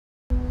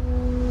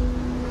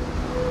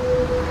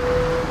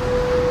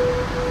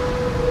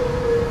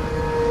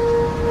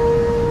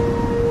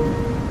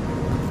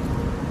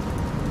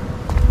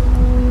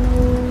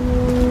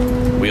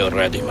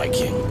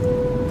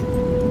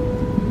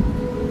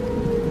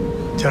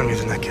Tell me,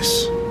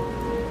 Venekis,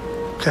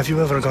 have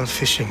you ever gone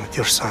fishing with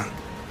your son?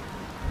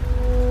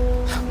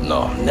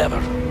 No, never.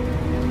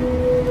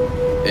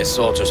 A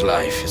soldier's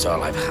life is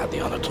all I've had the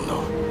honor to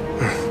know.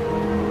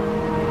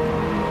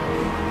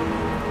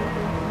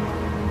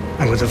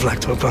 I would have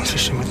liked to have gone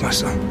fishing with my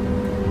son.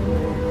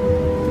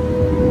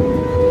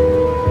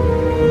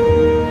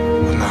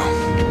 But no.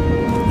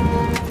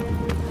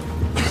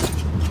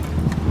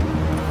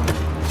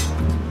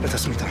 Let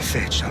us meet on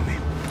fate, shall we?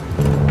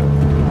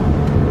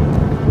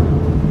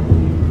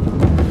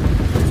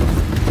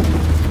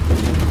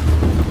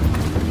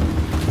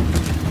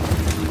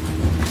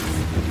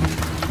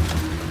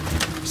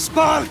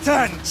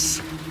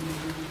 Spartans!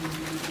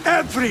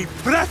 Every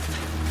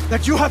breath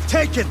that you have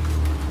taken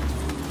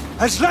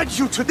has led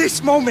you to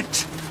this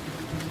moment.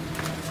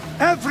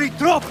 Every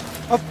drop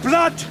of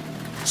blood,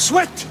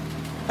 sweat,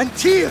 and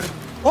tear,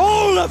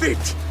 all of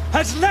it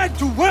has led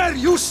to where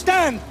you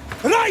stand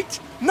right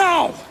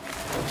now.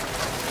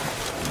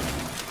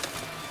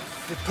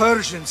 The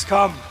Persians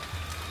come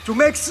to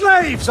make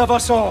slaves of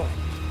us all.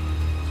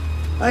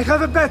 I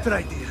have a better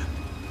idea.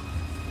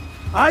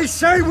 I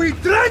say we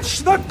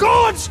drench the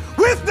gods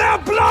with their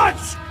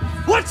bloods!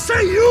 What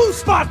say you,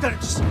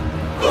 Spartans?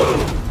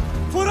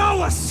 For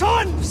our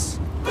sons!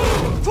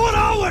 For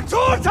our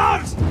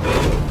daughters!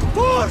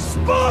 For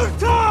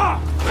Sparta!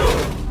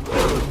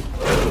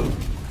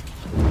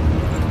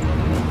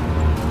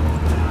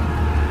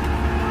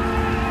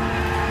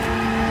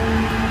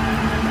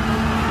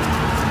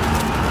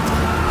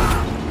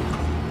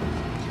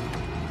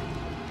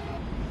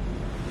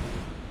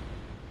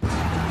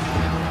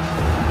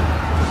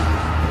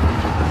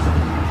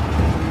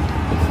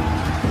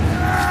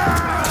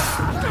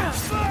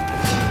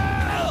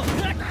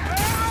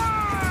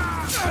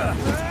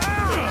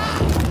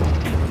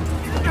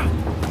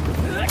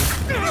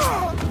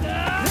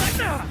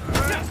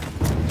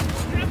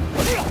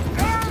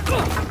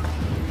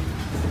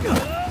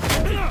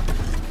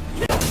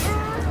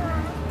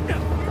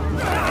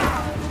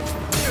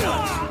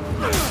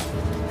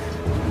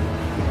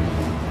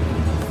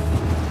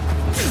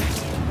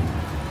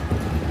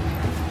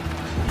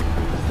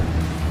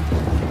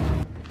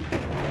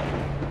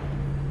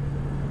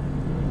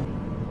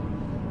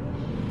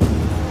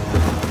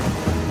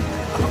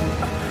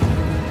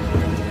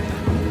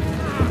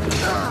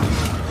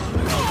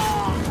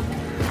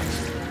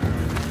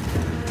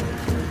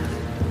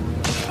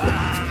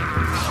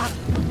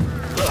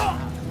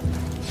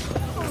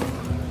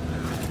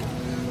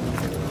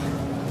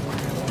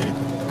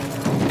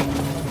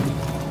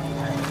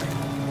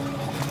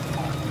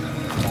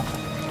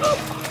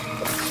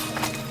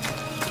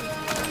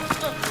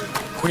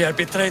 We are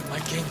betrayed, my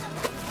king.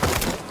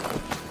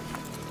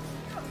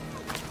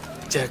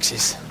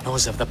 Xerxes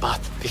knows of the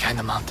path behind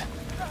the mountain.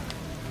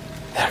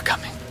 They are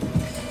coming.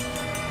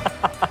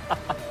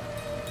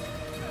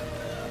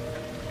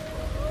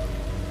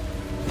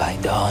 By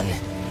dawn,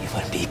 you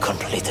will be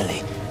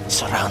completely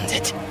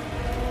surrounded.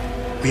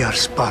 We are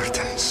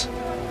Spartans.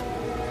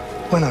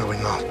 When are we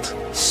not?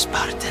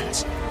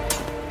 Spartans.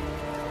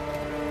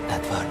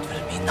 That word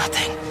will mean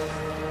nothing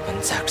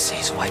when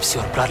Xerxes wipes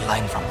your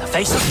bloodline from the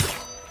face of it.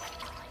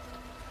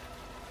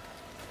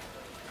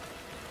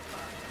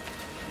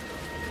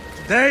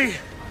 Today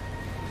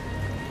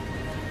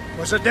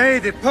was a day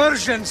the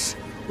Persians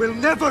will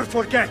never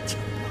forget.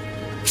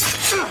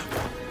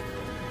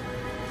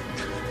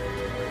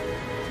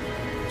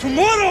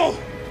 Tomorrow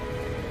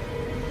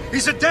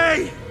is a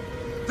day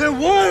the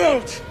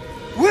world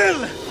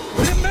will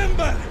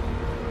remember.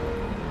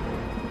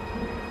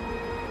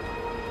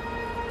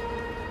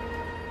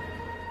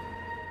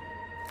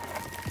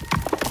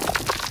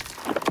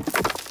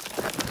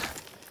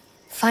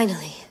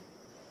 Finally.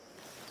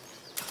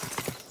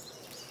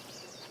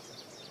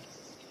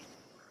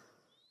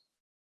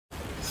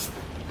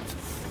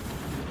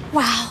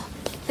 Wow,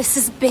 this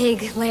is big,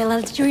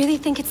 Layla. Did you really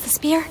think it's the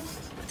spear?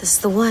 This is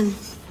the one.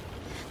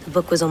 The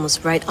book was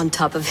almost right on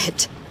top of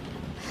it.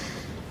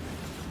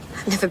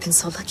 I've never been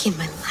so lucky in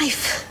my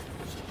life.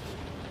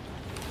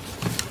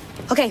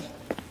 Okay,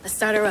 let's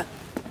start her up.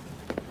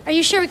 Are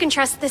you sure we can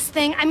trust this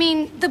thing? I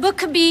mean, the book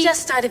could be...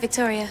 Just started,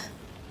 Victoria.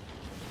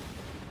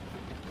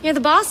 You're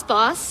the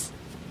boss.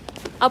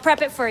 I'll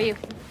prep it for you.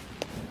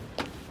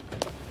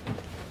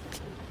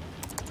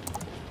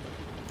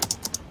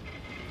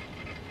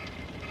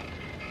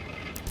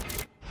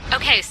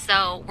 Okay,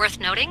 so worth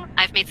noting,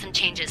 I've made some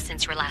changes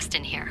since you were last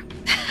in here.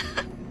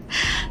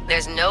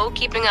 There's no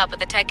keeping up with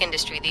the tech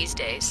industry these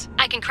days.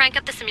 I can crank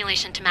up the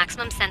simulation to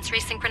maximum sensory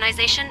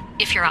synchronization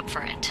if you're up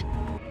for it.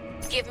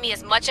 Give me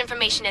as much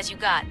information as you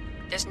got.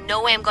 There's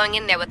no way I'm going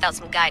in there without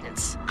some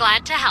guidance.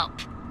 Glad to help.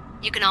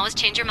 You can always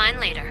change your mind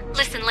later.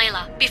 Listen,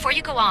 Layla, before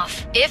you go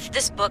off... If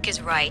this book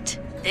is right,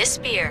 this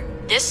spear,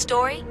 this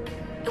story,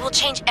 it will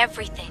change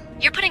everything.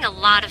 You're putting a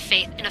lot of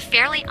faith in a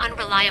fairly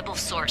unreliable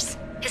source.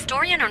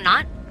 Historian or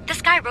not,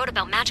 this guy wrote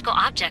about magical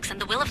objects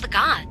and the will of the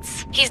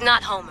gods. He's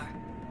not Homer.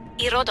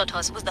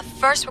 Herodotus was the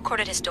first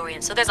recorded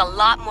historian, so there's a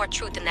lot more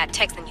truth in that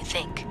text than you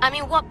think. I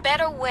mean, what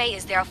better way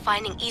is there of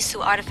finding Isu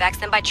artifacts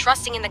than by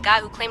trusting in the guy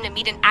who claimed to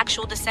meet an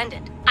actual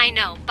descendant? I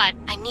know, but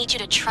I need you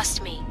to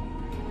trust me.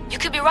 You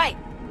could be right.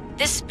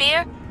 This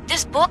spear,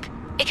 this book,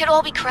 it could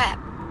all be crap.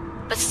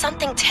 But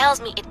something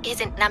tells me it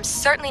isn't, and I'm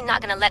certainly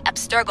not gonna let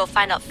Abstergo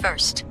find out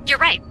first. you're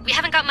right. We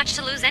haven't got much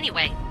to lose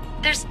anyway.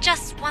 There's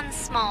just one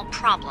small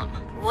problem.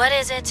 What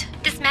is it?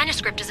 This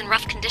manuscript is in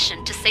rough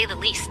condition, to say the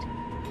least.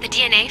 The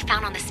DNA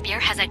found on the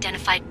spear has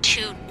identified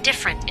 2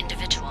 different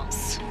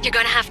individuals. You're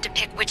gonna have to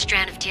pick which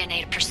strand of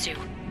DNA to pursue.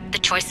 The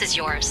choice is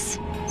yours.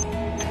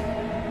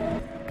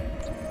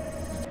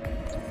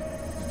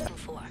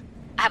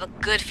 I have a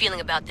good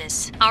feeling about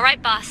this. All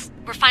right, boss.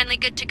 We're finally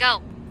good to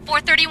go.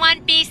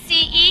 431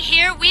 BCE,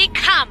 here we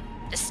come!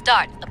 The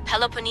start of the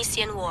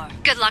Peloponnesian War.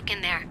 Good luck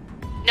in there.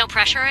 No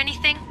pressure or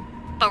anything,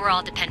 but we're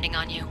all depending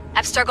on you.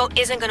 Abstergo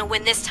isn't gonna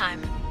win this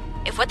time.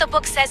 If what the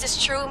book says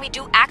is true and we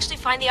do actually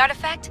find the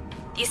artifact,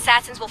 the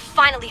assassins will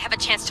finally have a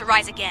chance to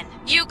rise again.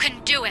 You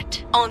can do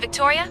it! Oh, and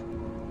Victoria?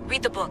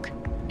 Read the book.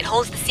 It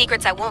holds the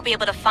secrets I won't be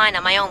able to find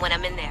on my own when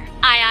I'm in there.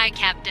 Aye, aye,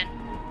 Captain.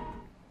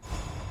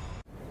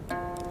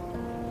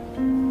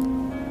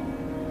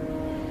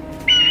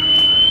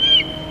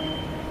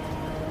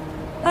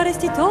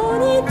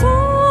 Arestitoni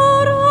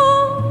toro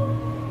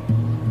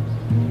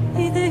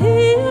ide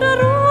ira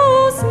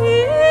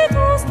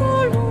rositos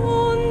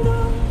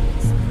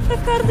tolondas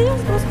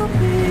efcardios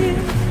proscopir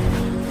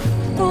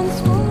ton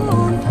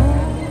suon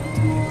potmo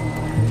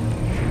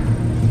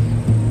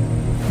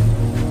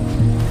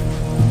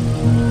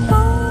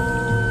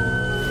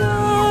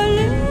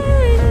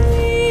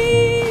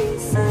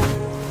Pagalese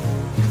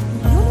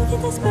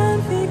Ionikitas ben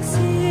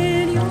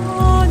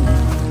fixiliones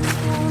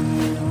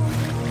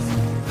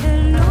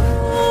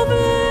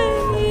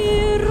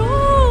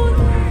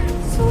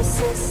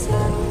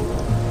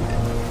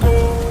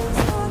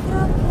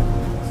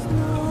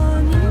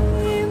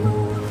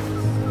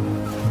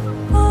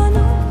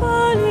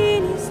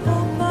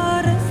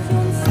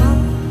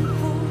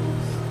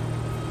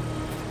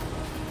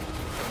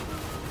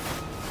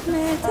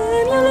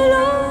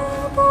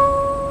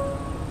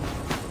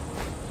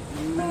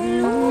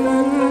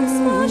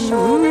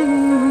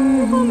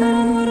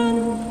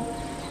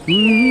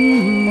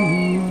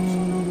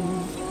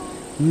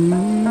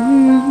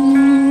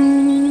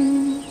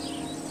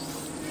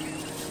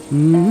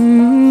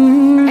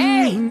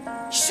Hey!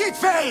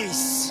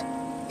 Shitface!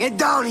 Get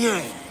down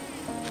here!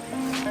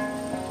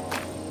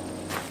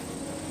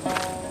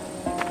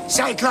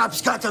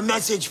 Cyclops got a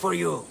message for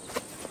you.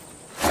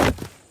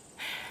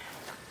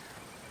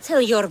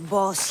 Tell your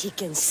boss he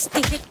can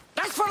stick it.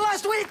 That's for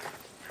last week!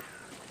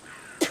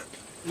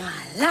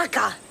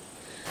 Malaka!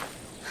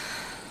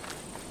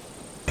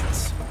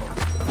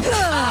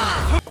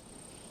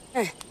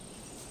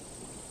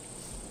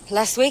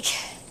 Last week?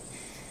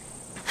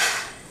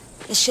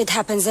 This shit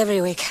happens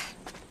every week.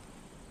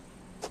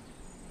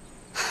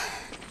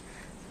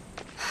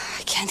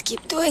 I can't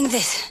keep doing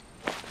this.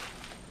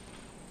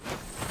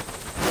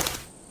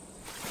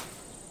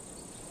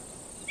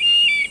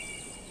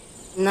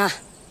 Nah.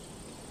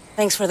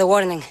 Thanks for the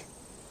warning.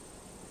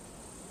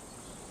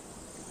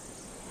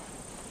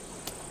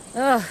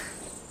 Ugh.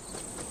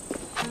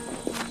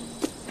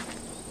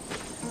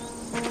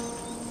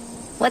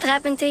 What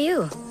happened to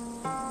you?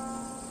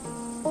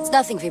 It's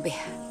nothing, Phoebe.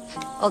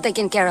 All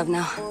taken care of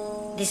now.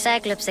 The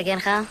Cyclops again,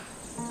 huh?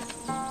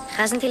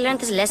 Hasn't he learned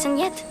his lesson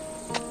yet?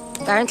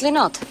 Apparently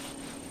not.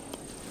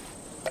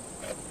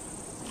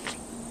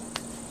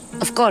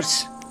 Of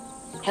course.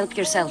 Help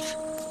yourself.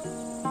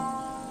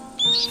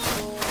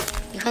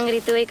 You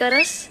hungry too,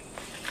 Icarus?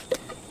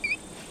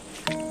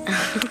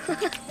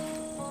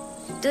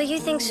 Do you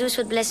think Zeus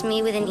would bless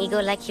me with an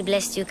ego like he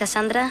blessed you,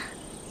 Kassandra?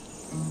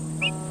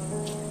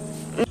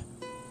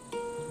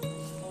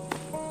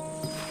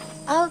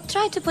 I'll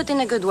try to put in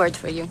a good word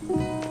for you.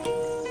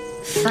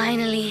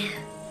 Finally.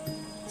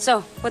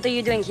 So, what are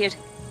you doing here?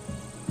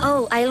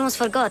 Oh, I almost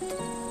forgot.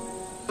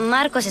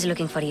 Marcos is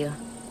looking for you.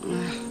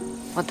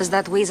 What does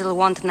that weasel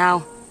want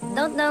now?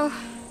 Don't know.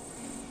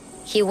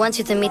 He wants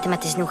you to meet him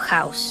at his new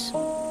house.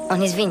 On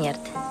his vineyard.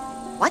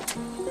 What?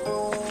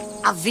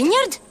 A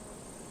vineyard?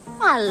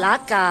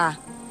 Malaka.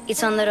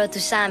 It's on the road to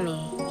Sami.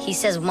 He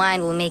says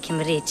wine will make him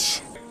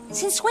rich.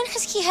 Since when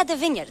has he had a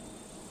vineyard?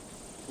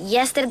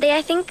 Yesterday,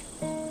 I think.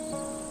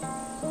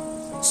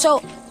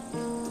 So,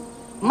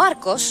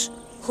 Marcos,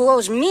 who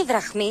owes me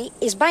drachmi,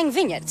 is buying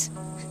vineyards.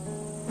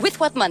 With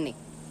what money?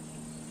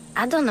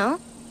 I don't know.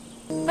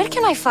 Where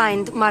can I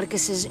find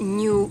Marcus's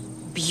new,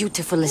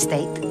 beautiful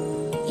estate?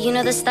 You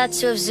know the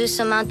statue of Zeus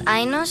on Mount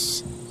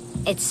Ainos?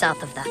 It's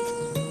south of that.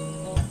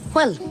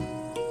 Well,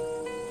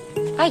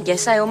 I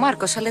guess I owe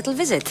Marcos a little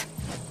visit.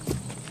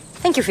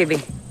 Thank you,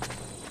 Phoebe.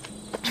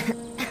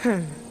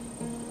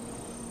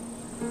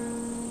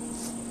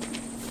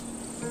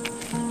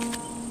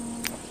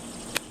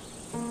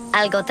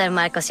 I'll go tell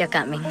Marcos you're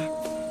coming.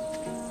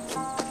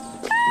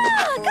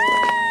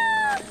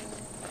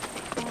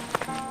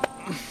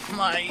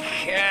 My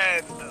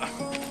head.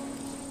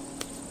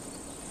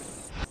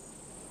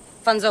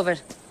 fun's over.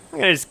 I'm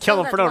gonna just kill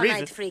him for no reason. That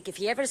one-eyed freak, if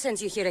he ever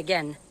sends you here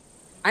again,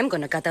 I'm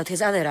gonna cut out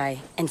his other eye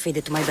and feed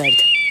it to my bird.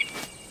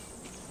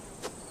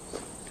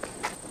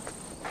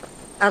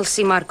 I'll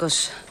see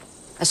Marcos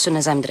as soon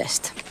as I'm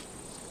dressed.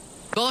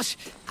 Boss,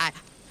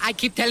 I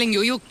keep telling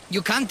you,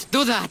 you can't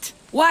do that.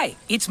 Why?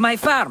 It's my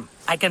farm.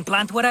 I can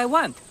plant what I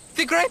want.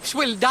 The grapes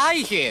will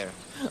die here.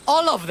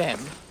 All of them.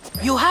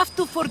 You have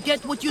to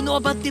forget what you know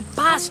about the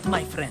past,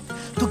 my friend.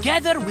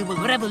 Together, we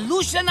will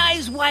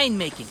revolutionize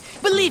winemaking.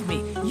 Believe me,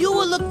 you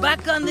will look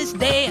back on this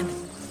day and...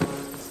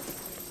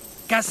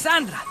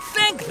 Kassandra,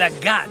 thank the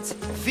gods!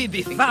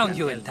 Phoebe found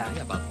you in time.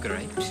 About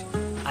grapes?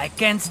 I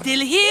can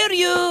still hear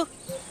you!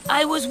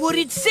 I was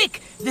worried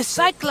sick. The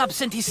Cyclops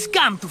sent his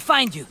scum to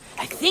find you.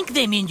 I think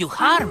they mean you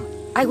harm.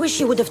 I wish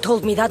you would have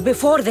told me that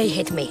before they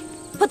hit me.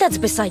 But that's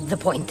beside the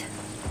point.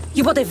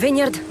 You bought a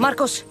vineyard,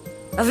 Marcos?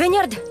 A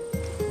vineyard?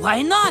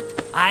 Why not?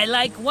 I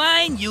like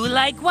wine, you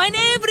like wine,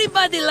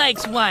 everybody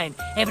likes wine.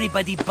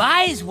 Everybody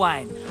buys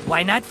wine.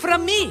 Why not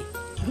from me?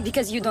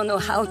 Because you don't know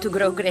how to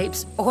grow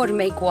grapes or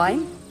make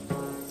wine?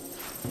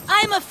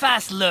 I'm a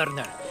fast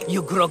learner.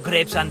 You grow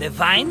grapes on the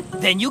vine,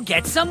 then you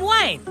get some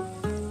wine.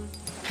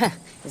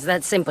 Is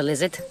that simple,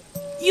 is it?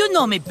 You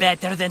know me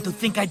better than to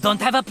think I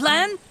don't have a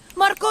plan.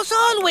 Marcos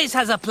always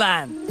has a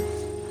plan.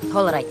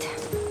 All right.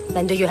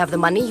 Then do you have the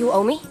money you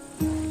owe me?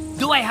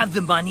 Do I have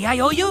the money I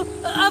owe you?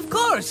 Of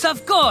course,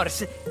 of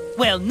course.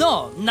 Well,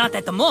 no, not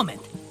at the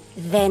moment.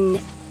 Then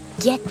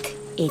get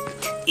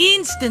it.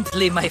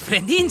 Instantly, my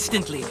friend,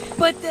 instantly.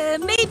 But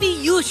maybe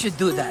you should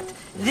do that.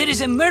 There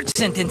is a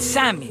merchant in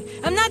Sami.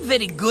 I'm not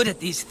very good at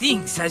these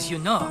things, as you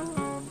know.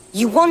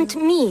 You want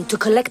me to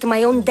collect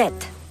my own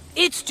debt?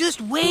 It's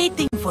just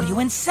waiting for you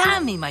in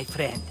Sami, my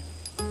friend.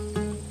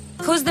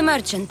 Who's the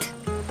merchant?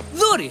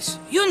 Duris.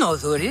 You know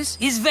Duris.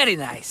 He's very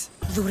nice.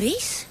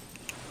 Duris?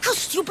 How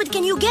stupid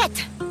can you get?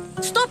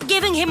 Stop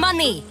giving him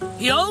money!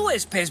 He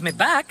always pays me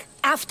back.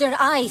 After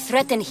I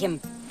threaten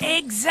him.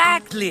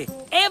 Exactly.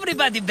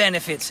 Everybody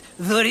benefits.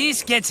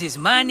 Duris gets his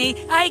money,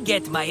 I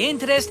get my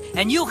interest,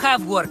 and you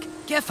have work.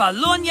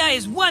 Kefalonia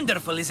is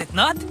wonderful, is it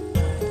not?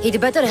 He'd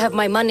better have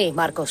my money,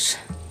 Marcos.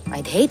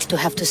 I'd hate to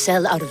have to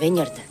sell our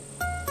vineyard.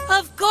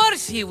 Of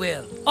course he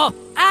will. Oh,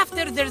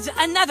 after there's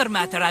another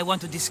matter I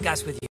want to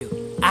discuss with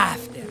you.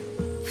 After.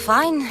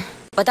 Fine,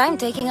 but I'm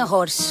taking a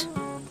horse.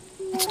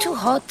 It's too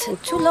hot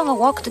and too long a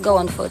walk to go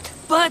on foot.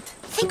 But...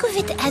 think of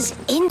it as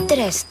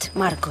interest,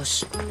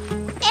 Marcos.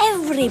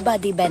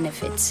 Everybody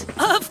benefits.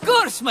 Of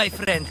course, my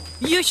friend.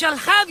 You shall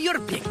have your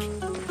pick.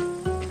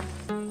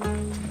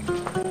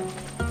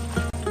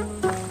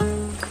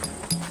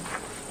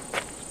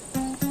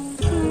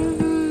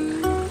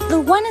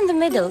 The one in the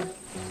middle.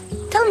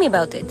 Tell me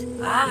about it.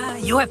 Ah,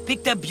 you have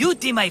picked a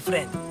beauty, my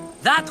friend.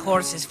 That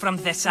horse is from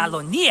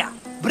Thessalonia,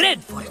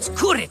 bred for its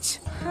courage.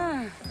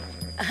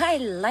 I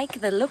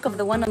like the look of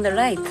the one on the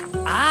right.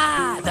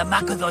 Ah, the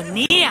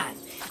Macedonian.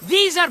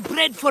 These are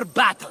bred for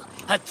battle.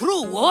 A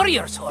true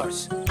warrior's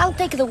horse. I'll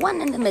take the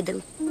one in the middle.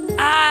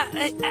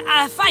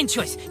 Fine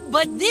choice.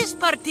 But this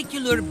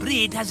particular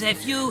breed has a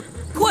few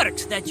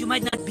quirks that you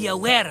might not be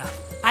aware of.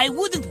 I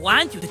wouldn't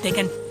want you to take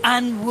an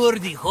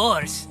unworthy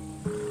horse.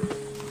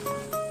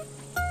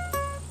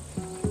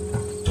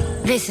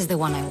 This is the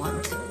one I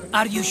want.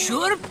 Are you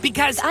sure?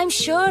 Because... I'm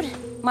sure,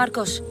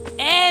 Marcos.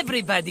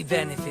 Everybody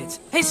benefits,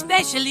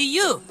 especially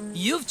you.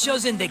 You've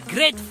chosen the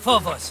great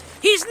Phobos.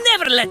 He's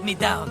never let me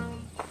down.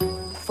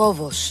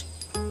 Phobos.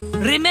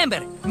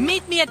 Remember,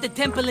 meet me at the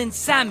temple in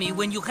Sami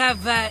when you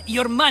have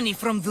your money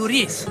from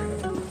Duris.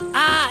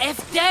 Ah,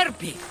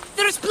 Efterpi.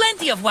 There's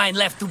plenty of wine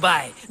left to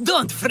buy.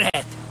 Don't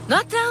fret.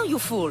 Not now, you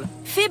fool.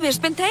 Phoebe's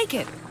been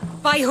taken.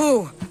 By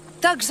who?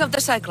 Thugs of the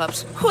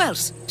Cyclops. Who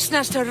else?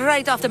 Snatched her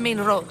right off the main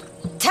road.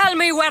 Tell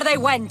me where they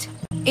went.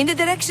 In the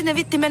direction of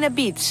Itimena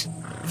Beach.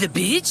 The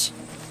beach?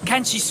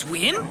 Can she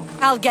swim?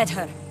 I'll get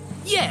her.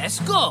 Yes,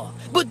 go.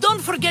 But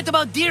don't forget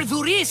about dear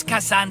Duris,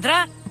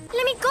 Kassandra.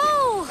 Let me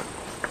go!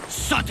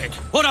 Shut it,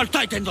 or I'll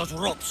tighten those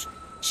ropes.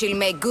 She'll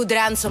make good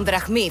ransom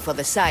drachmi for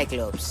the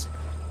Cyclops.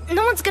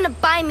 No one's gonna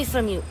buy me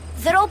from you.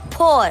 They're all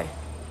poor.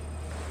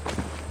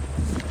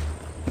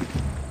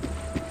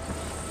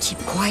 Keep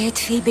quiet,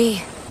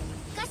 Phoebe.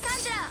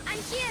 Kassandra,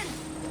 I'm here.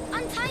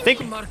 Untie me.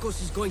 Think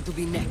Marcos is going to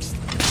be next.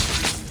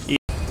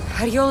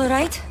 Are you all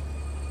right?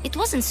 It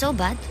wasn't so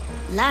bad.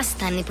 Last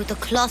time they put a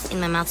cloth in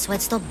my mouth so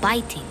I'd stop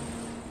biting.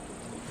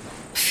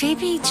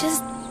 Phoebe,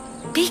 just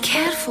be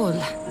careful.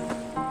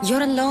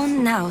 You're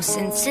alone now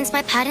Since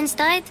my parents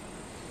died?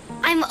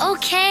 I'm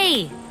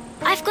okay.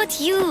 I've got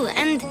you,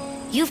 and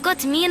you've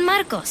got me and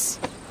Marcos.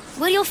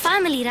 We're your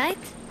family, right?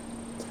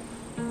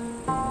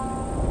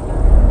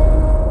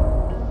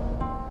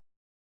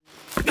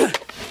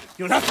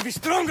 You'll have to be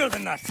stronger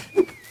than that.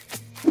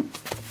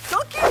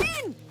 Don't give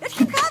in! Let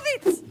him have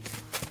it!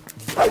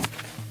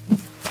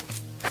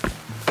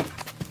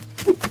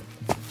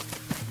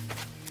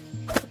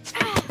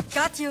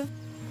 Got you.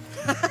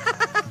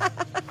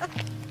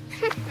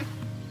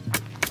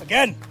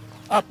 Again,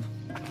 up.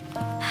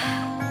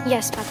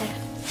 Yes, Father.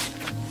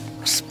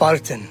 A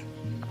Spartan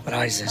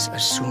rises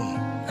as soon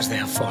as they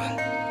have fallen.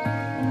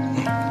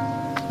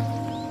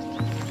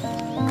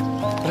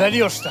 Ready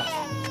your staff.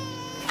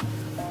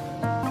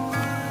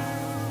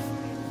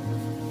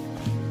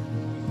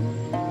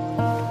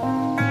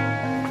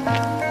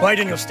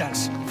 Widen your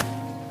stance.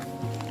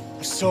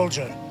 A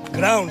soldier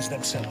grounds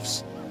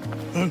themselves.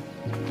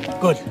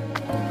 Good.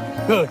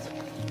 Good.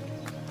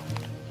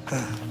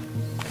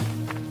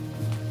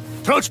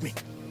 Approach me.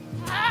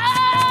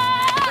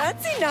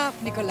 That's enough,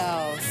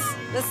 Nikolaos.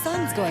 The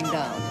sun's going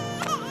down.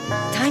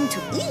 Time to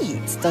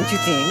eat, don't you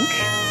think?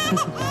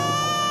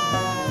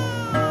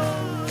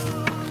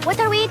 What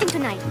are we eating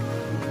tonight?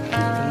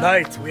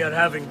 Tonight we are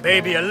having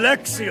baby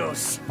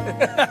Alexios.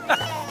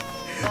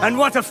 And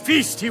what a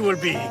feast he will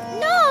be.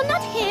 No,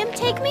 not him.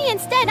 Take me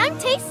instead. I'm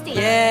tasty.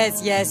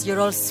 Yes, yes, you're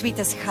all sweet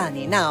as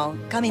honey. Now,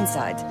 come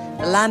inside.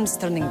 The lamb's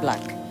turning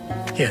black.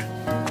 Here.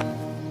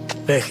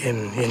 Lay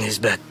him in his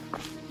bed.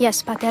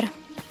 Yes, Pater.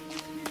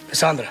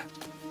 Kassandra.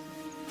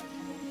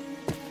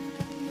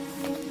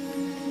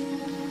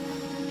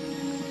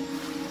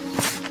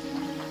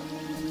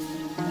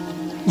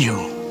 You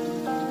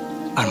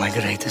are my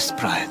greatest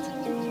pride.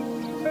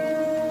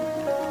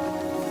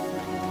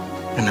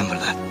 Remember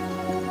that.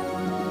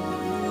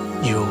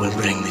 You will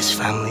bring this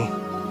family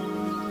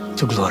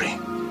to glory.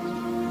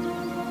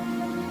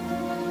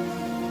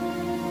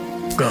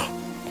 Go.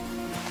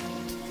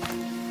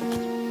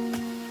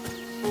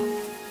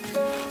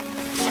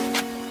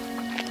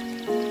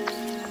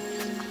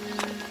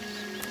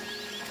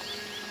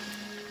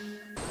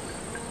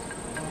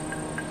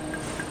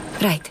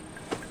 Right.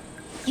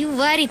 You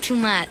worry too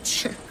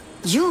much.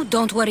 You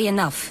don't worry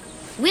enough.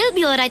 We'll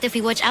be alright if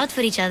we watch out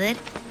for each other.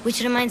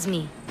 Which reminds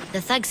me,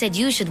 the thug said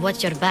you should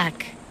watch your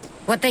back.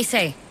 What'd they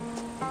say?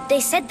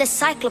 They said the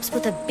Cyclops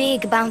put a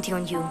big bounty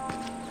on you.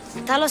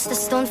 Talos the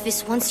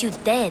Stonefist wants you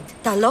dead.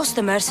 Talos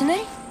the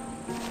mercenary?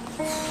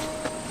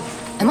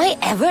 Am I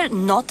ever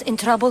not in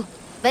trouble?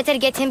 Better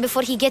get him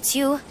before he gets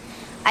you.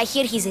 I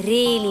hear he's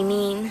really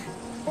mean.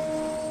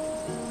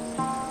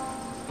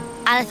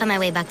 I'll find my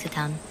way back to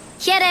town.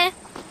 Here!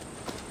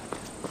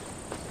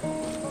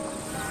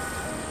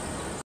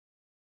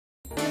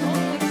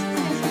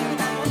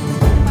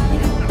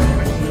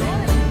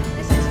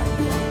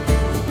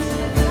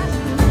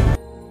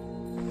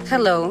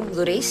 Hello,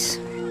 Luris.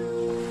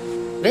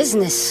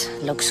 Business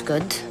looks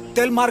good.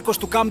 Tell Marcos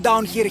to come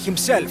down here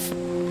himself,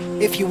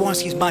 if he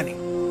wants his money.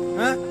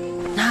 Huh?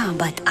 Ah,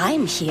 but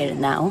I'm here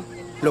now.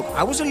 Look,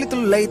 I was a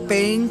little late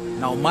paying.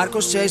 Now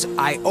Marcos says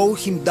I owe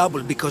him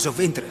double because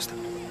of interest.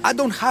 I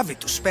don't have it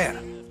to spare.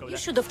 You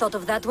should have thought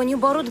of that when you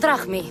borrowed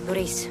drachmi,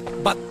 Luris.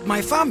 But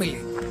my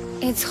family...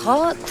 It's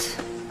hot.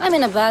 I'm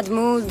in a bad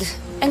mood.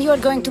 And you're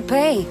going to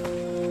pay.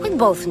 We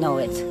both know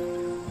it.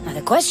 Now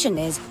the question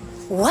is,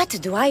 what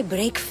do I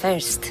break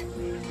first?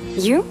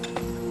 You?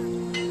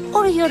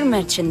 Or your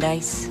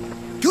merchandise?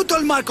 You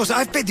told Marcos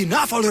I've paid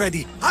enough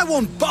already. I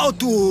won't bow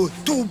to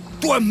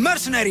a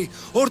mercenary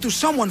or to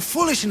someone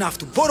foolish enough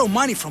to borrow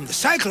money from the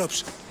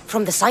Cyclops.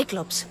 From the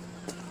Cyclops?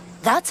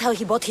 That's how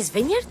he bought his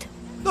vineyard?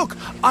 Look,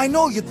 I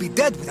know you'd be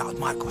dead without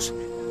Marcos.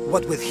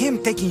 What with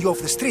him taking you off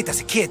the street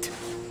as a kid.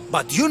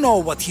 But you know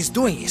what he's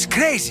doing is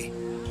crazy.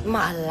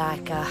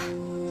 Malaka.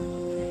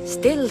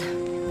 Still,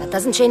 that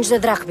doesn't change the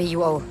drachmi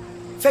you owe.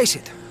 Face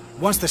it,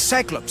 once the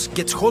Cyclops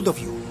gets hold of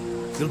you,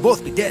 you'll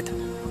both be dead.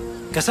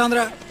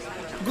 Kassandra,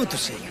 good to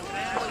see you.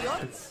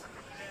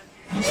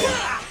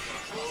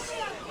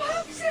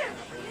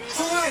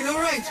 All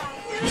right.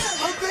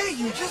 I'll pay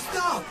you, just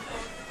stop.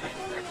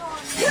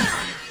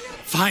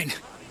 Fine.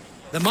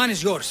 The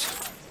money's yours.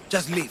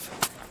 Just leave.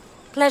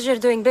 Pleasure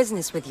doing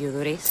business with you,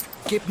 Luris.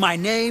 Keep my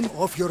name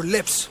off your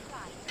lips.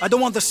 I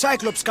don't want the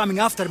Cyclops coming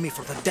after me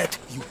for the debt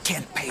you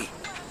can't pay.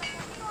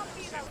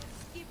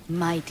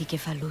 Mighty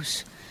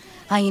Cephalus,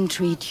 I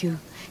entreat you,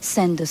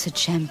 send us a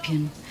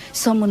champion,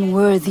 someone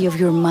worthy of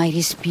your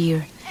mighty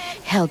spear.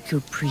 Help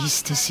your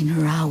priestess in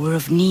her hour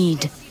of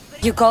need.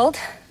 You called?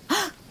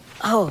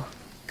 Oh,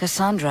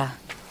 Kassandra,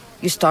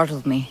 you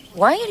startled me.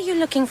 Why are you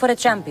looking for a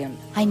champion?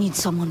 I need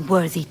someone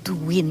worthy to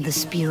win the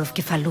spear of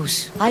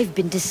Cephalus. I've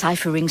been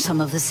deciphering some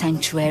of the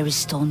sanctuary's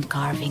stone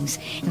carvings.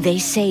 They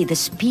say the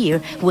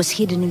spear was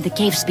hidden in the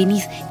caves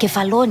beneath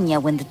Kefalonia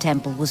when the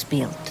temple was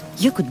built.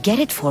 You could get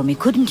it for me,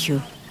 couldn't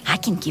you? I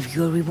can give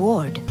you a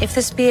reward. If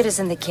the spear is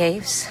in the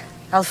caves,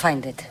 I'll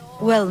find it.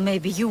 Well,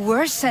 maybe you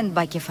were sent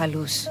by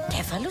Cephalus.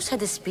 Cephalus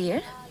had a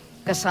spear?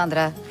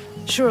 Kassandra,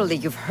 surely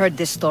you've heard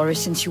this story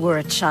since you were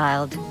a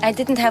child. I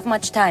didn't have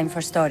much time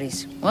for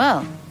stories.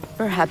 Well,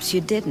 perhaps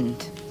you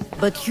didn't.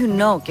 But you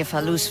know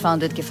Cephalus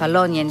founded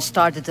Kefalonia and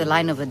started the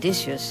line of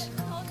Odysseus.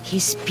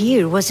 His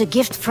spear was a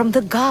gift from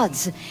the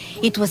gods.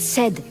 It was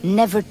said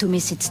never to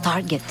miss its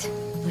target.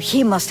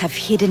 He must have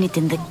hidden it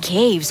in the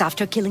caves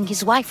after killing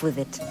his wife with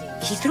it.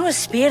 He threw a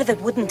spear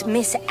that wouldn't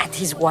miss at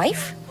his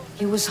wife?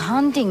 He was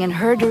hunting and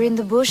heard her in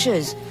the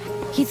bushes.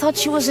 He thought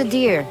she was a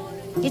deer.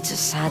 It's a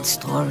sad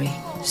story.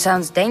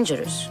 Sounds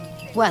dangerous.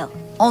 Well,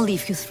 only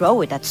if you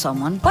throw it at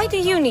someone. Why do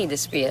you need a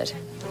spear?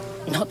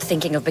 Not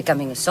thinking of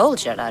becoming a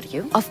soldier, are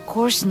you? Of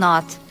course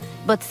not.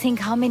 But think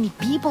how many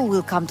people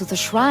will come to the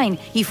shrine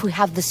if we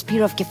have the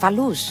Spear of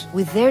Kephalus.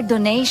 With their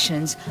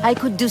donations, I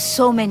could do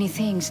so many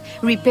things.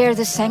 Repair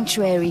the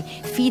sanctuary,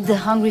 feed the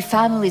hungry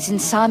families in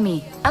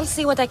Sami. I'll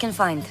see what I can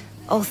find.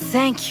 Oh,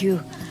 thank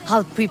you.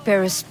 I'll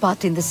prepare a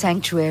spot in the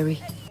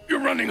sanctuary. You're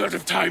running out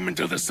of time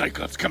until the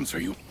Cyclops comes for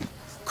you.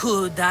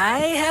 Could I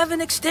have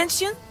an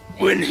extension?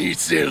 When he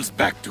sails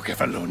back to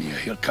Kefalonia,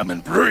 he'll come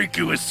and break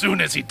you as soon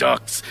as he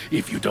docks,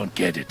 if you don't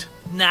get it.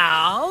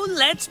 Now,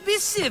 let's be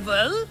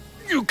civil.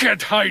 You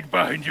can't hide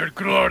behind your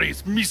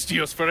glories,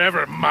 Mistios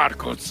forever,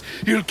 Marcos.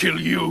 He'll kill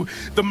you,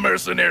 the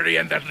mercenary,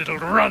 and that little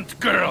runt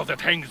girl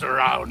that hangs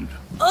around.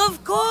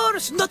 Of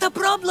course, not a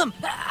problem.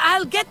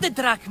 I'll get the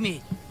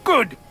drachmi.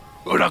 Good.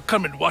 Or I'll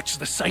come and watch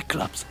the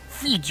Cyclops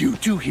feed you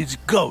to his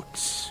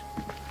goats.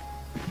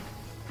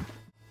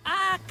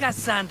 Ah,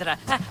 Kassandra,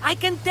 I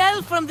can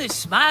tell from the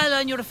smile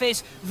on your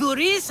face,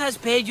 Dhuris has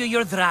paid you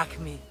your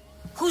drachmi.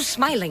 Who's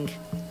smiling?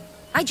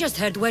 I just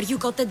heard where you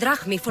got the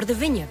drachmi for the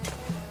vineyard.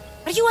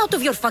 Are you out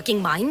of your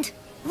fucking mind?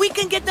 We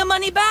can get the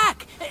money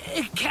back,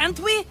 can't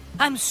we?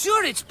 I'm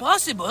sure it's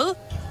possible.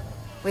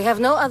 We have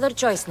no other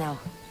choice now.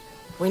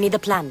 We need a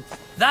plan.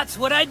 That's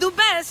what I do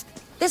best.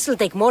 This'll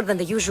take more than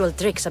the usual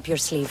tricks up your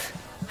sleeve.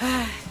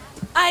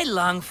 I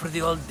long for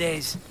the old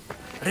days.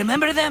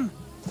 Remember them?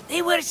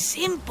 They were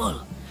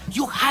simple.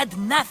 You had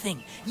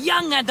nothing,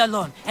 young and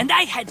alone, and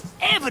I had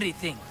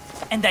everything.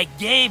 And I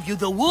gave you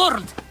the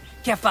world,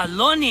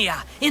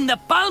 Kefalonia, in the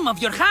palm of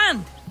your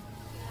hand.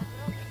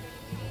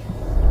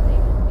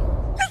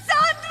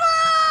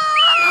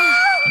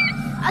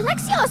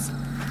 Alexios!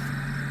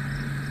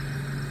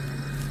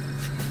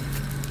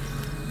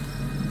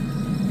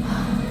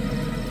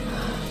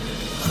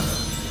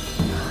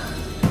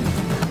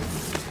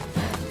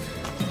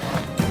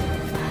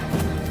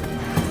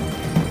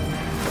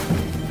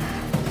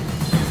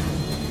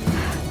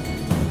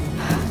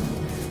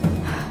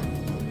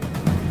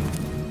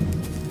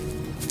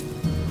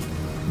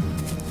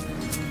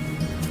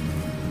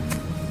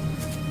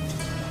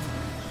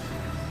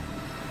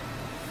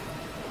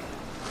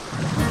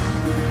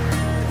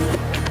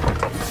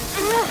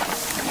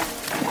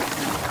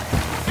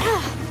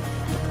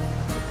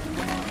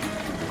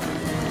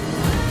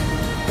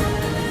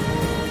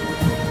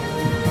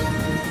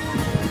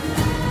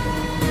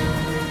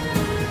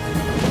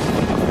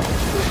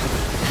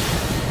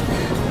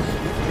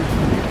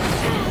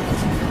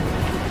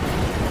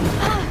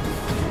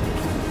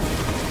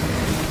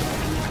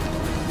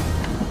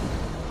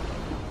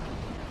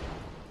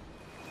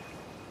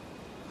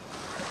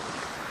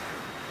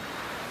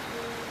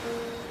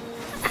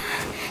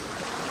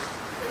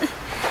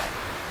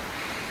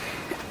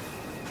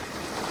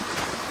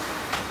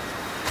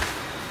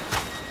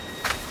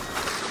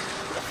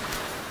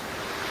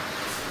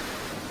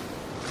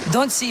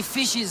 Don't see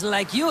fishes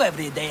like you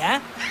every day, huh?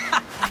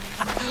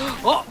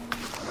 Oh!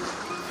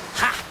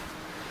 Ha!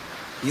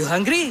 You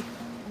hungry?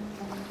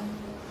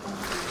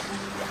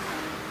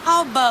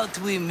 How about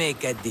we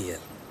make a deal?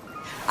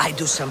 I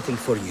do something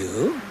for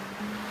you.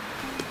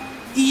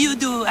 You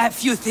do a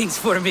few things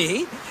for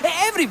me.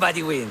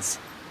 Everybody wins.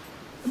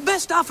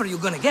 Best offer you're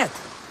gonna get.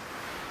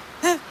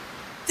 Huh?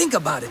 Think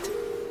about it.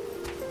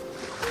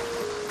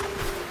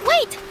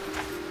 Wait!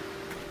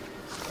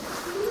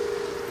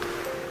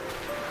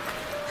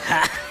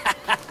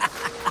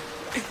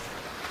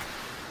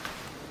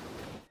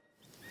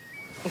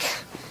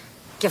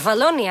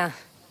 Kefalonia.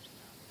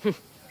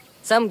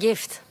 Some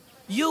gift.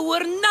 You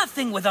were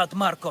nothing without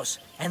Marcos,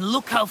 and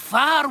look how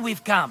far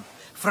we've come.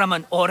 From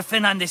an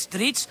orphan on the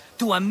streets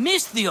to a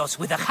Mistios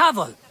with a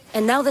hovel.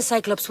 And now the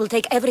Cyclops will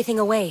take everything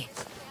away.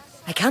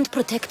 I can't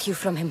protect you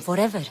from him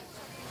forever.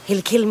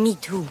 He'll kill me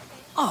too.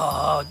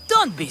 Oh,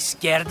 don't be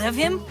scared of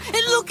him.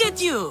 And look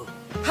at you.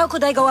 How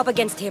could I go up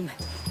against him?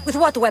 With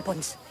what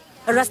weapons?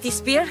 A rusty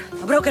spear?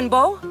 A broken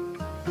bow?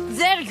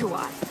 There you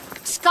are.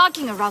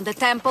 Skulking around the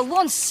temple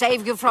won't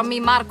save you from me,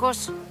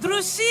 Marcos.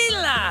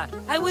 Drusilla!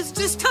 I was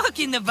just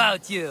talking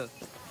about you.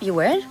 You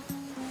were?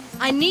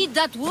 I need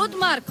that wood,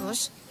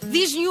 Marcos.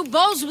 These new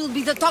bows will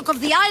be the talk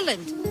of the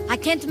island. I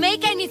can't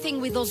make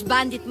anything with those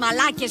bandit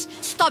malakes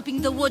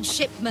stopping the wood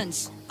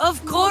shipments.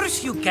 Of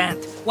course you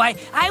can't. Why,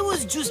 I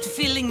was just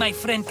filling my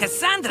friend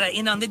Kassandra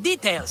in on the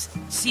details.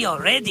 She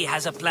already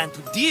has a plan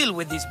to deal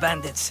with these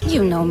bandits.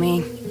 You know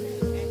me.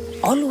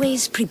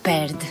 Always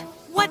prepared.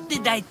 What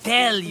did I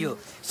tell you?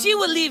 She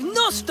will leave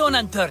no stone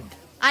unturned.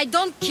 I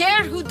don't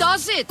care who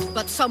does it,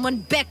 but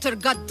someone better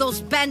got those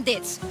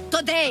bandits.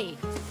 Today.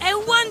 A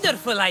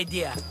wonderful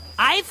idea.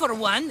 I, for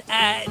one,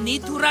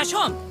 need to rush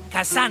home.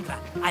 Kassandra,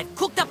 I've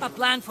cooked up a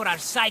plan for our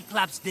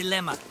Cyclops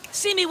dilemma.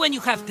 See me when you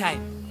have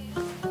time.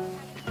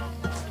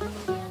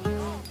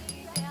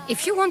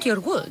 If you want your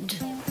wood,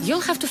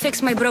 you'll have to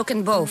fix my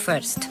broken bow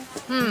first.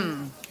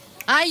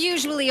 I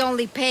usually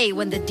only pay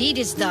when the deed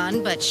is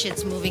done, but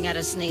shit's moving at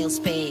a snail's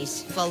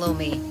pace. Follow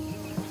me.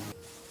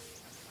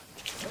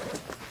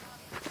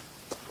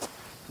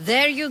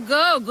 There you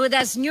go, good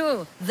as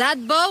new.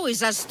 That bow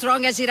is as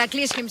strong as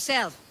Heracles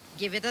himself.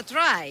 Give it a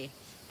try.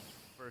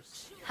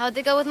 How'd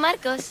it go with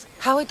Marcos?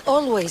 How it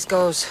always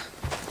goes.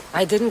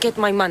 I didn't get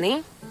my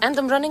money, and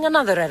I'm running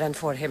another errand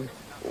for him.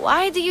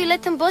 Why do you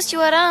let him boss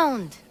you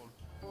around?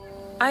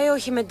 I owe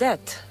him a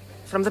debt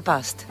from the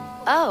past.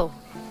 Oh,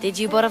 did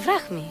you borrow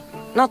me?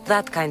 Not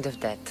that kind of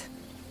debt.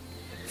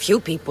 Few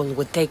people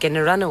would take in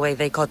a runaway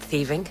they caught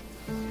thieving.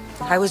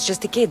 I was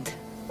just a kid.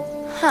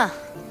 Huh.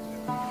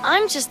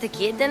 I'm just a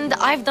kid, and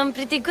I've done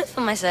pretty good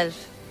for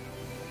myself.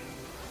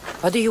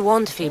 What do you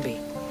want, Phoebe?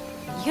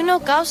 You know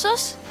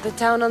Kausos? The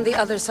town on the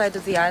other side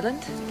of the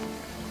island?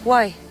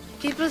 Why?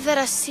 People there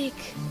are sick,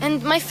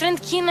 and my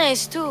friend Kina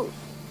is too.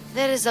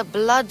 There is a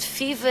blood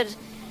fever.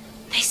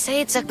 They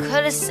say it's a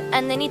curse,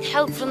 and they need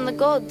help from the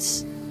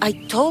gods. I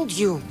told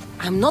you,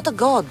 I'm not a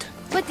god.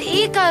 But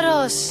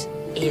Ikaros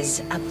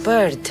is a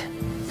bird.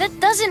 That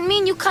doesn't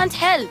mean you can't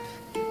help.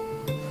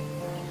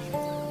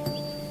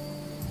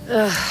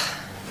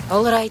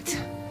 All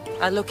right,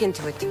 I'll look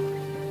into it.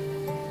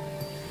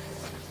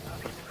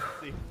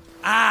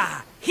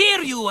 Ah,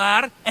 here you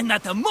are, and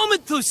not a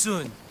moment too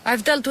soon.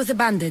 I've dealt with the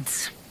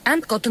bandits,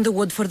 and gotten the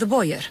wood for the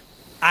boiler.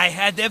 I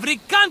had every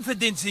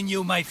confidence in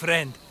you, my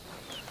friend.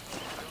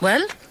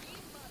 Well,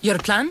 your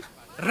plan?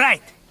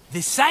 Right.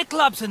 The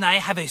Cyclops and I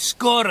have a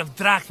score of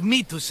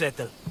drachmi to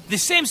settle. The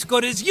same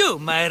score as you,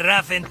 my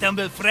rough and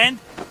tumble friend.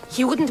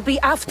 He wouldn't be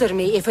after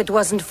me if it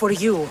wasn't for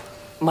you,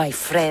 my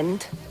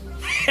friend.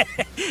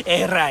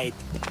 Right.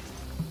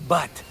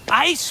 But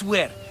I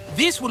swear,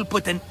 this will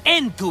put an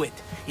end to it.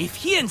 If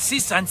he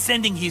insists on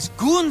sending his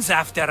goons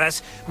after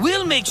us,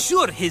 we'll make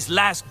sure his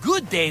last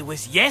good day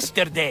was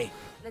yesterday.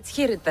 Let's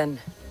hear it then.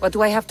 What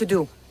do I have to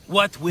do?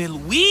 What will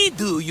we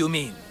do, you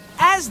mean?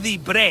 As the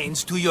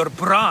brains to your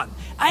brawn,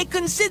 I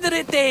consider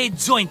it a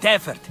joint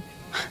effort.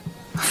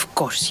 Of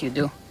course you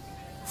do.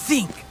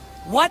 Think,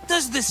 what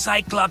does the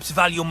Cyclops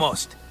value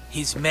most?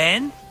 His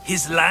men?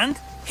 His land?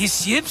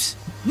 His ships?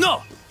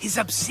 No, his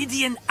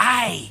obsidian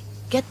eye.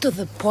 Get to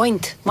the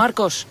point,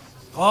 Marcos.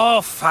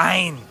 Oh,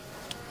 fine.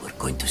 We're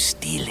going to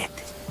steal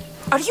it.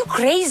 Are you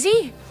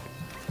crazy?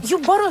 You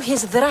borrow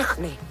his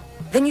drachmi,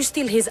 then you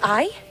steal his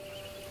eye?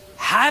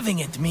 Having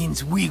it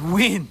means we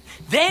win.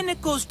 Then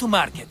it goes to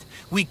market.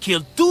 We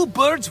kill 2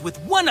 birds with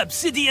 1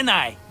 obsidian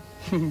eye.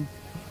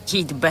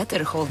 He'd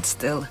better hold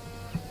still,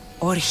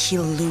 or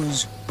he'll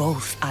lose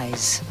both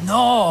eyes.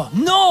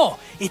 No!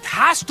 It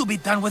has to be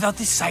done without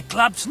the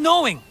Cyclops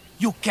knowing.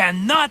 You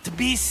cannot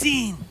be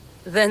seen.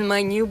 Then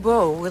my new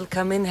bow will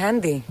come in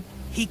handy.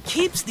 He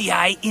keeps the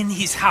eye in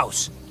his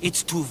house.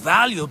 It's too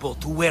valuable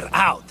to wear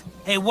out.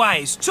 A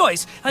wise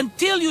choice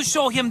until you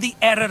show him the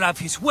error of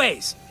his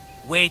ways.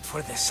 Wait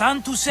for the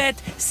sun to set,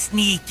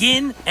 sneak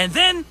in, and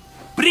then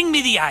bring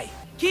me the eye.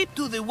 Keep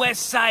to the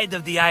west side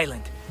of the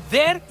island.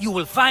 There you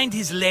will find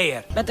his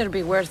lair. Better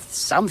be worth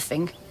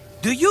something.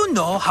 Do you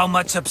know how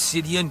much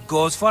obsidian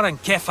goes for in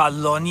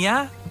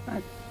Kefalonia?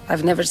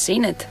 I've never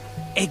seen it.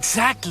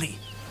 Exactly.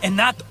 And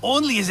not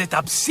only is it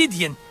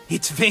obsidian,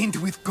 it's veined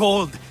with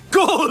gold.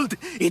 Gold!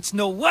 It's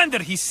no wonder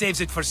he saves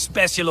it for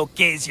special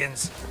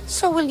occasions.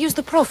 So we'll use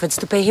the profits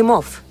to pay him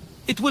off.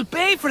 It will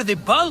pay for the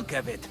bulk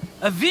of it.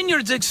 A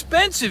vineyard's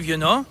expensive, you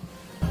know.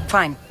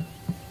 Fine.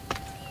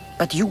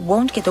 But you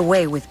won't get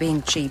away with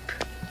being cheap.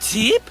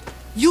 Cheap?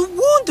 You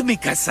wound me,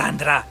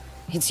 Kassandra.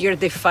 It's your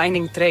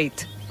defining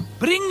trait.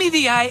 Bring me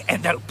the eye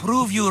and I'll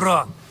prove you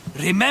wrong.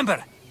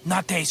 Remember,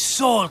 not a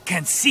soul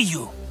can see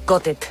you.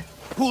 Got it.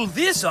 Pull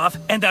this off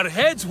and our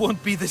heads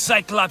won't be the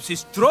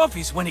Cyclops'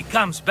 trophies when he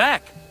comes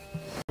back.